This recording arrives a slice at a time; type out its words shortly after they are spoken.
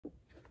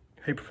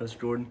Hey Professor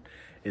Jordan,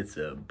 it's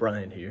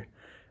Brian here,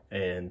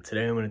 and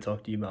today I'm going to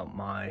talk to you about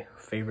my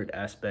favorite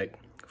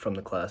aspect from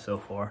the class so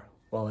far.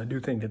 While I do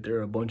think that there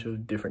are a bunch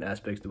of different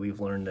aspects that we've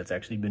learned that's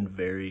actually been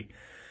very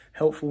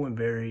helpful and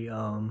very,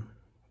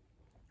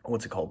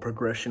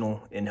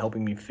 progressional in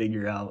helping me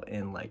figure out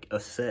and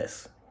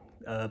assess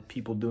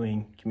people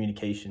doing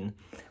communication,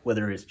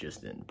 whether it's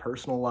just in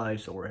personal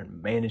lives or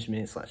in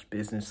management /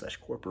 business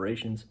 /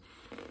 corporations.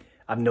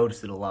 I've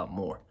noticed it a lot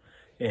more.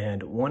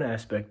 And one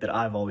aspect that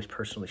I've always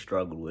personally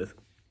struggled with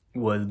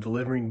was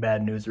delivering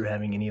bad news or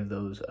having any of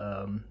those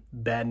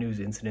bad news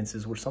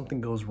incidences where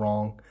something goes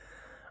wrong,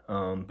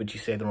 but you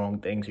say the wrong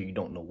things or you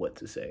don't know what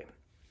to say.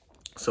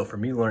 So for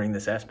me, learning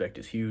this aspect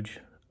is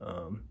huge.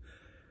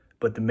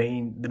 But the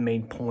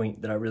main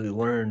point that I really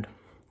learned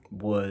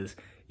was,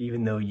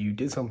 even though you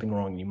did something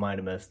wrong and you might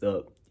have messed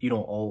up, you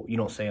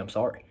don't say I'm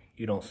sorry.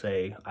 You don't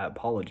say I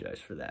apologize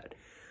for that.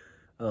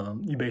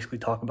 You basically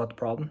talk about the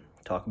problem,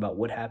 talk about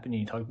what happened,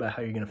 and you talk about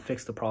how you're going to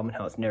fix the problem and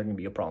how it's never going to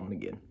be a problem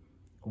again,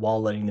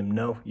 while letting them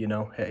know,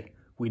 hey,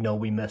 we know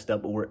we messed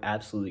up, but we're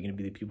absolutely going to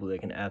be the people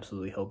that can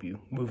absolutely help you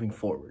moving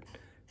forward,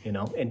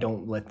 and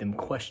don't let them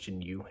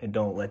question you and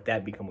don't let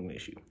that become an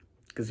issue.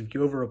 Because if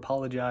you over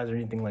apologize or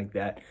anything like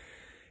that,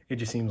 it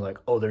just seems like,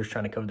 oh, they're just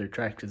trying to cover their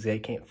tracks because they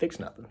can't fix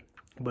nothing.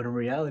 But in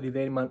reality,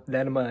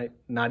 that might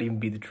not even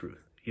be the truth,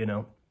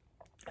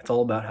 It's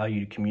all about how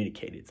you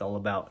communicate. It's all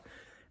about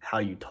how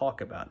you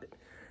talk about it.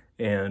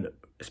 And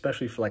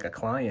especially for a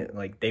client,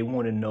 they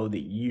want to know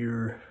that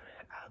you're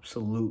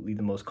absolutely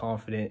the most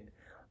confident,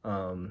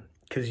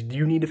 because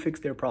you need to fix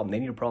their problem. They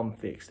need a problem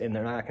fixed, and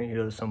they're not going to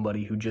go to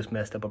somebody who just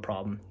messed up a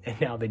problem and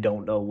now they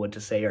don't know what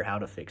to say or how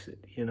to fix it.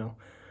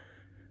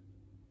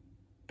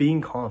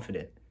 Being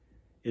confident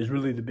is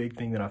really the big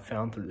thing that I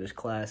found through this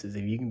class. Is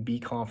if you can be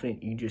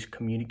confident, you just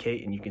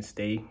communicate and you can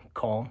stay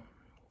calm,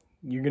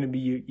 you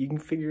can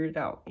figure it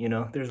out.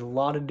 There's a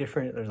lot of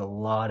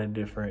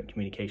different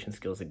communication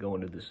skills that go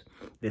into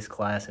this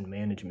class and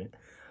management,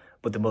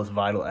 but the most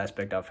vital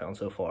aspect I've found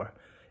so far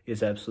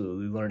is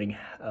absolutely learning,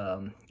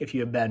 if you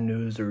have bad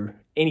news or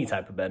any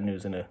type of bad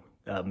news in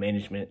a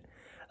management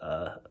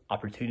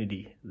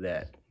opportunity,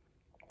 that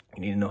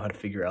you need to know how to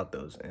figure out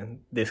those. And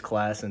this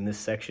class and this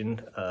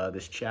section,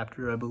 this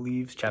chapter, I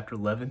believe, chapter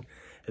 11,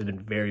 has been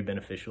very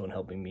beneficial in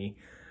helping me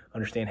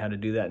understand how to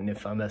do that. And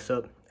if I mess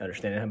up,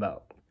 understanding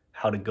about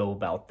how to go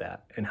about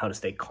that and how to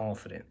stay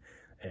confident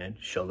and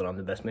show that I'm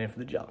the best man for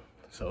the job.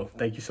 So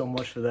thank you so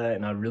much for that.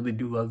 And I really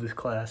do love this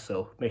class.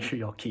 So make sure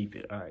y'all keep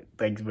it. All right.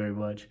 Thanks very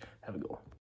much. Have a good one.